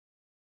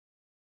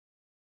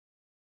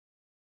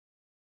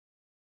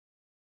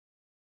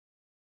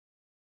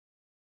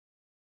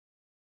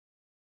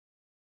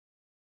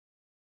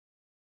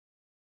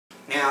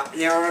Now,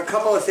 there are a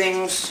couple of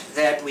things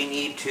that we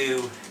need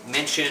to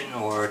mention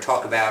or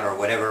talk about or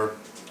whatever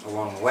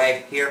along the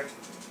way here.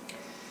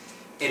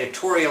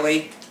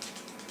 Editorially,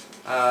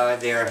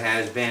 there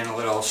has been a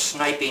little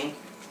sniping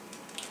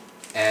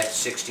at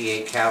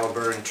 68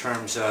 caliber in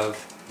terms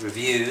of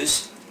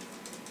reviews.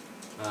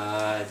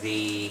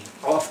 The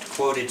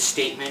oft-quoted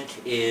statement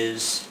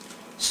is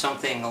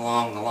something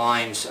along the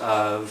lines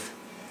of,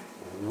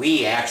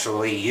 we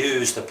actually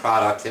use the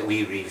product that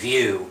we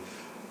review,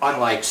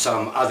 unlike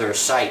some other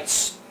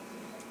sites.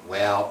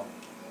 Well,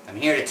 I'm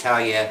here to tell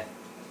you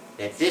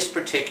that this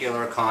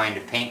particular kind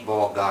of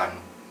paintball gun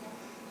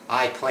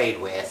I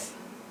played with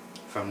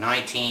from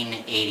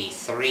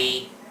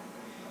 1983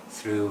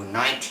 through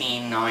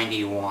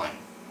 1991.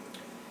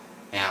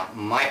 Now,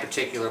 my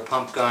particular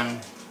pump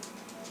gun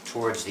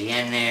towards the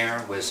end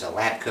there was a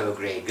Latco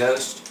Gray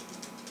Ghost,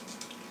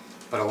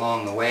 but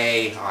along the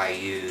way I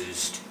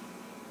used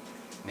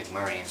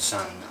McMurray &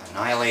 Son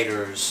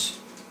Annihilators,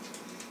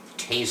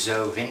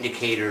 Tazo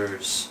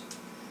Vindicators,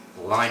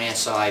 Line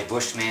SI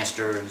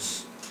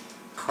Bushmasters,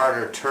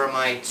 Carter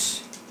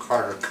Termites,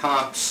 Carter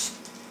Comps,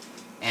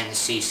 and the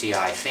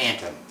CCI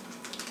Phantom,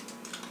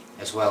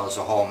 as well as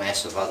a whole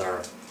mess of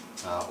other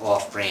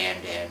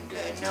off-brand and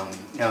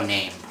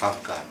no-name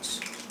pump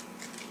guns.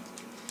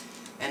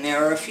 And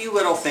there are a few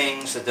little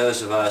things that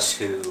those of us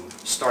who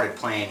started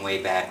playing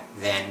way back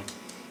then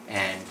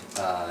and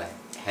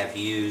have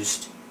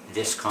used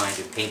this kind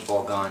of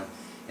paintball gun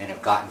and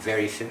have gotten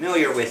very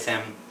familiar with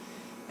them,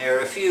 there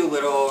are a few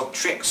little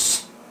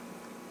tricks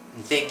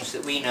and things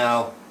that we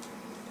know.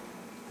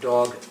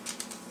 Dog.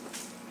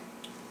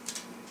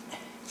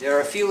 There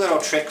are a few little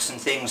tricks and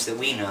things that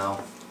we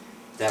know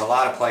that a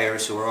lot of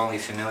players who are only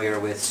familiar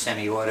with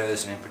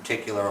semi-autos, and in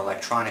particular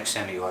electronic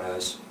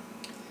semi-autos,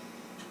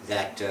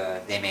 that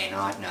they may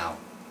not know.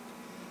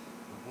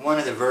 One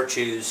of the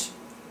virtues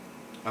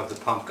of the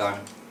pump gun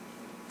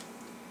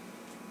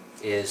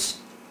is,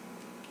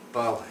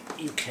 well,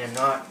 you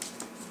cannot...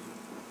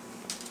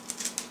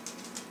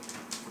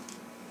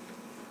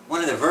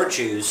 One of the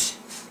virtues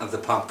of the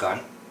pump gun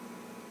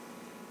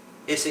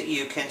is that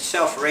you can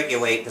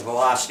self-regulate the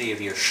velocity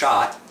of your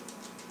shot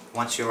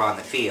once you're on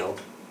the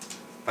field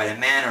by the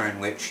manner in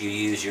which you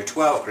use your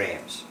 12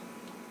 grams.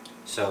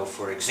 So,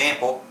 for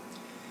example,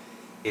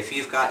 if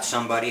you've got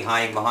somebody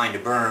hiding behind a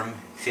berm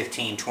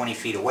 15-20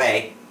 feet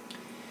away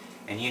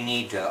and you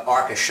need to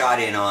arc a shot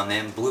in on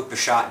them, bloop a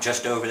shot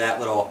just over that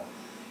little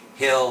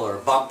hill or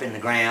bump in the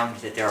ground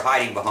that they're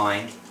hiding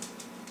behind,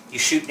 you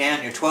shoot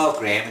down your 12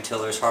 gram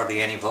until there's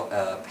hardly any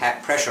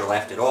pressure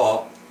left at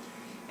all,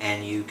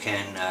 and you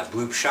can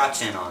bloop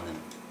shots in on them.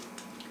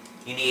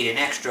 You need an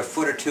extra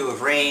foot or two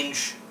of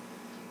range,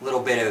 a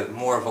little bit of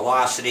more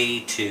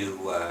velocity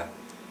to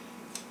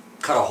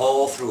cut a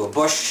hole through a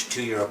bush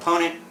to your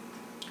opponent.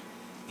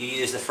 You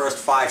use the first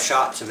 5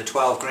 shots of a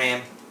 12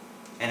 gram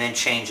and then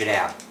change it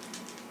out.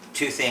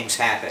 Two things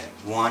happen.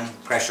 One,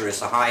 pressure is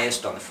the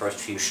highest on the first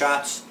few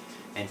shots,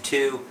 and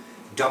two,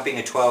 dumping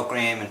a 12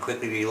 gram and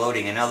quickly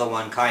reloading another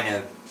one kind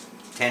of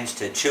tends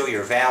to chill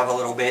your valve a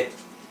little bit,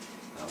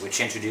 which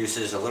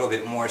introduces a little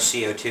bit more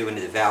CO2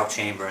 into the valve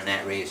chamber, and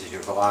that raises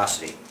your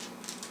velocity.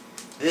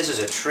 This is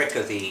a trick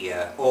of the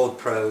old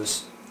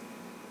pros,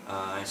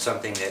 and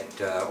something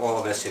that all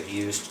of us have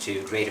used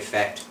to great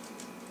effect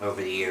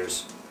over the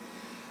years.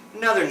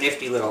 Another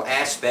nifty little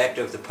aspect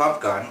of the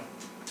pump gun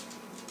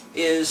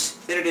is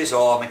that it is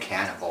all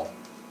mechanical,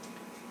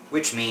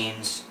 which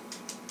means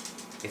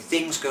if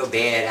things go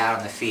bad out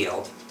in the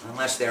field,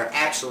 unless they're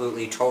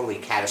absolutely totally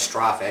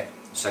catastrophic,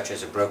 such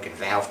as a broken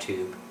valve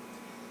tube,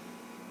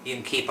 you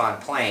can keep on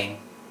playing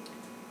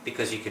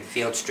because you can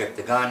field strip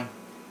the gun,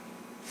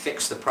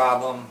 fix the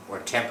problem or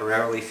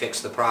temporarily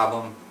fix the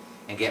problem,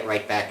 and get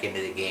right back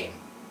into the game.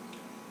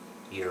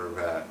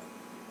 Your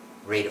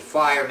rate of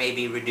fire may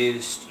be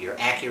reduced, your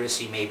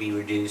accuracy may be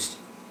reduced,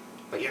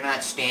 but you're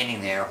not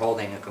standing there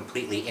holding a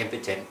completely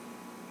impotent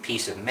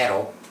piece of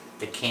metal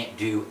that can't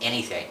do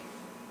anything.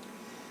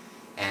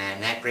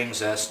 And that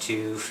brings us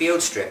to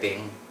field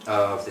stripping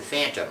of the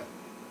Phantom.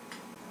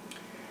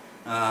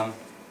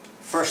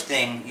 First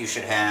thing you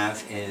should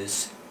have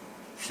is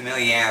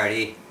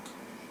familiarity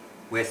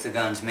with the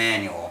gun's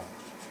manual.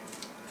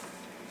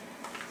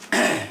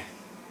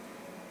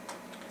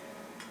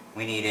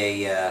 We need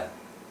a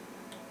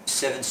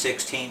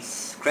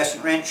 7/16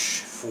 crescent wrench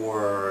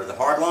for the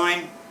hard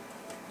line,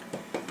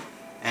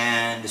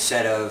 and a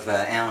set of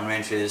Allen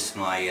wrenches,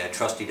 my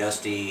trusty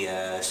dusty,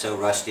 so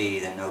rusty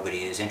that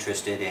nobody is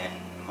interested in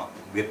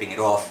ripping it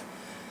off.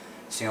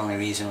 It's the only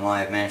reason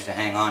why I've managed to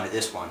hang on to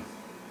this one.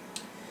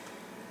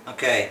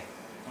 Okay,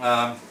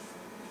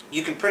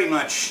 you can pretty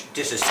much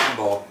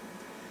disassemble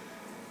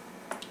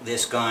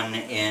this gun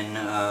in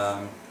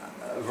a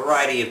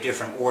variety of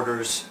different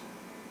orders,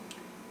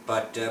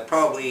 but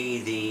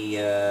probably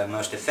the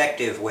most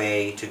effective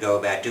way to go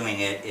about doing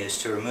it is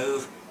to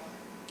remove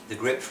the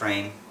grip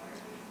frame,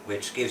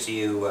 which gives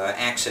you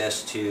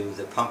access to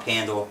the pump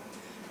handle.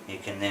 You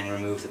can then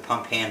remove the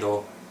pump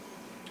handle.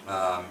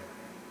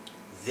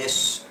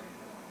 This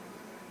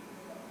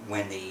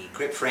when the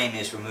grip frame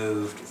is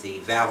removed, the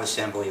valve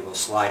assembly will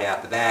slide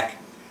out the back.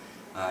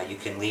 You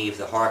can leave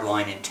the hard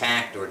line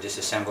intact or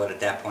disassemble it at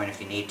that point if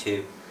you need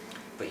to,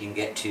 but you can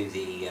get to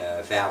the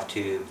valve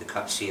tube, the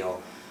cup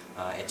seal,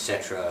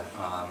 etc.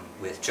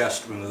 With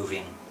just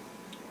removing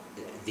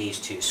these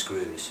two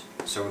screws.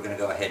 So we're going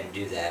to go ahead and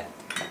do that.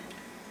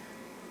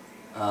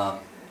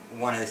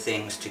 One of the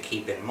things to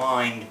keep in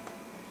mind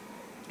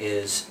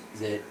is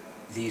that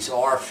these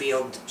are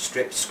field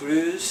strip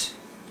screws.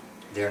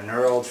 They're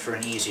knurled for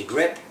an easy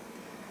grip.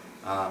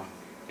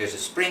 There's a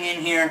spring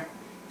in here,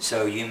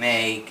 so you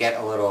may get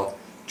a little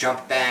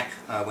jump back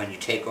when you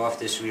take off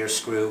this rear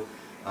screw,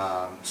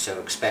 so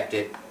expect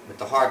it. With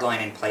the hard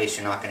line in place,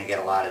 you're not going to get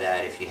a lot of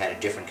that. If you had a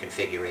different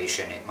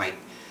configuration, it might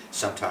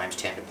sometimes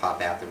tend to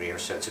pop out the rear,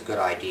 so it's a good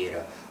idea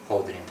to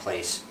hold it in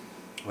place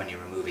when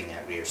you're removing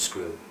that rear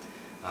screw.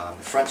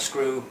 The front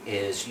screw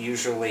is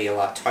usually a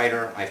lot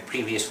tighter. I've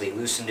previously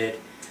loosened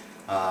it,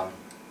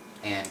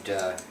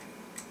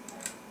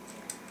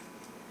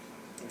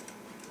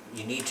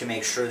 you need to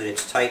make sure that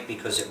it's tight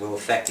because it will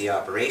affect the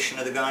operation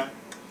of the gun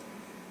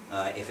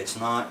if it's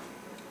not,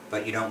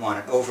 but you don't want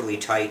it overly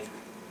tight,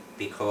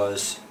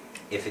 because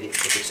if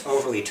it's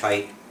overly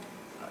tight,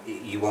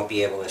 you won't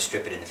be able to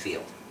strip it in the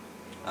field.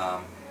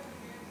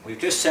 We've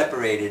just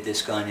separated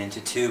this gun into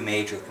two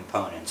major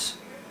components.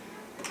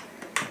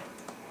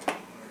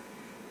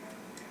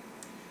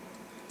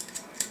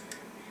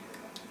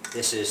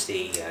 This is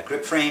the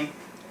grip frame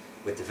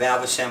with the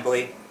valve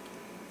assembly.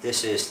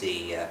 This is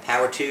the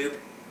power tube.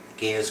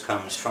 The gas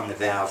comes from the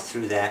valve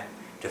through that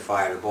to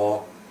fire the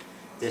ball.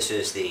 This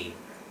is the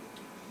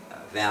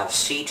valve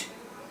seat,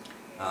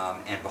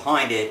 and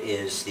behind it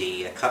is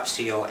the cup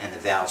seal and the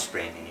valve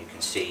spring, and you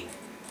can see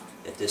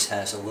that this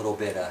has a little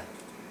bit of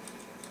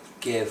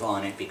give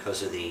on it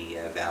because of the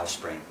valve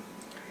spring.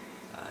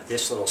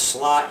 This little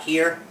slot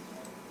here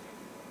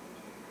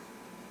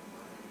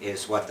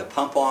is what the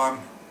pump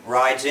arm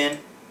rides in,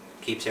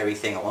 keeps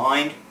everything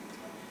aligned,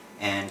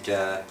 and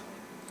the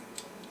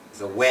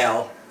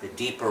well, the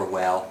deeper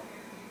well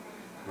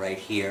right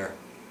here,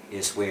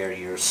 is where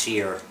your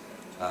sear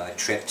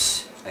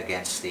trips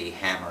against the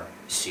hammer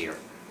sear.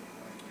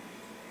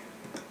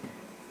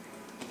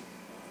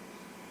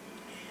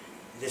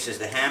 This is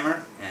the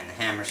hammer and the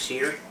hammer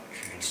sear.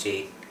 You can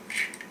see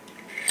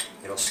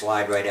it'll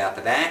slide right out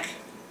the back.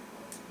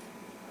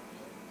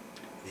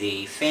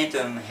 The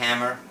Phantom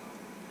hammer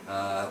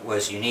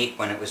was unique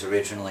when it was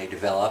originally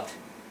developed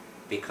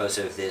because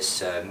of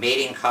this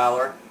mating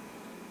collar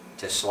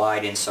to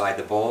slide inside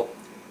the bolt,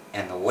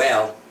 and the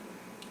well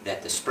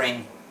that the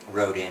spring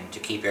rode in to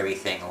keep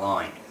everything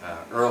aligned.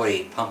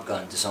 Early pump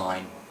gun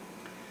design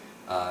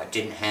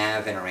didn't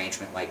have an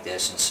arrangement like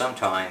this, and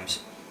sometimes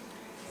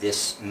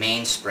this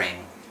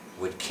mainspring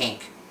would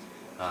kink.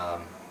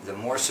 The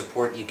more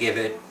support you give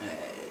it,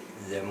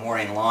 the more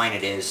in line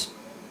it is,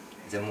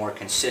 the more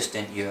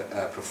consistent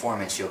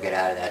performance you'll get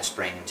out of that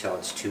spring until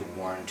it's too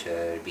worn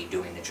to be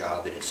doing the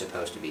job that it's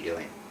supposed to be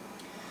doing.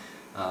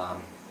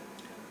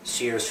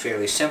 Sear is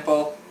fairly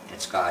simple.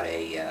 It's got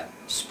a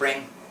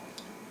spring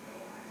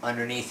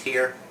underneath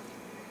here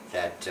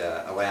that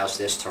allows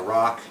this to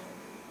rock.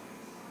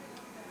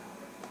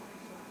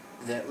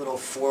 That little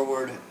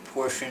forward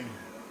portion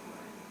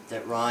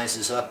that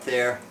rises up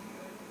there,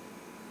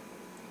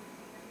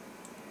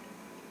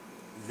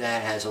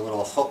 that has a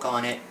little hook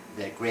on it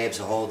that grabs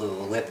a hold of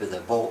the lip of the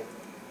bolt,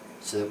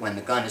 so that when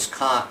the gun is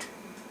cocked,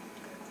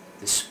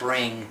 the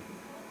spring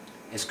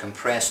is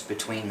compressed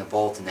between the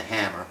bolt and the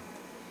hammer,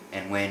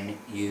 and when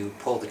you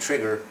pull the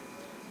trigger,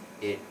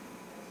 it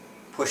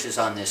pushes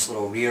on this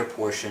little rear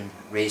portion,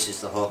 raises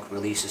the hook,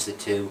 releases the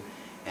two,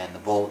 and the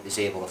bolt is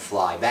able to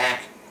fly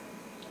back.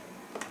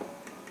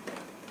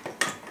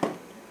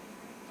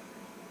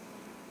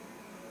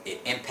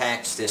 It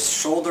impacts this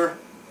shoulder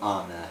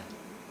on the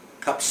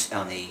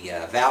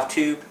valve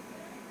tube,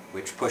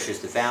 which pushes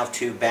the valve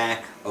tube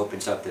back,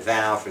 opens up the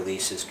valve,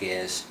 releases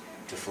gas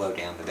to flow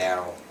down the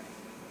barrel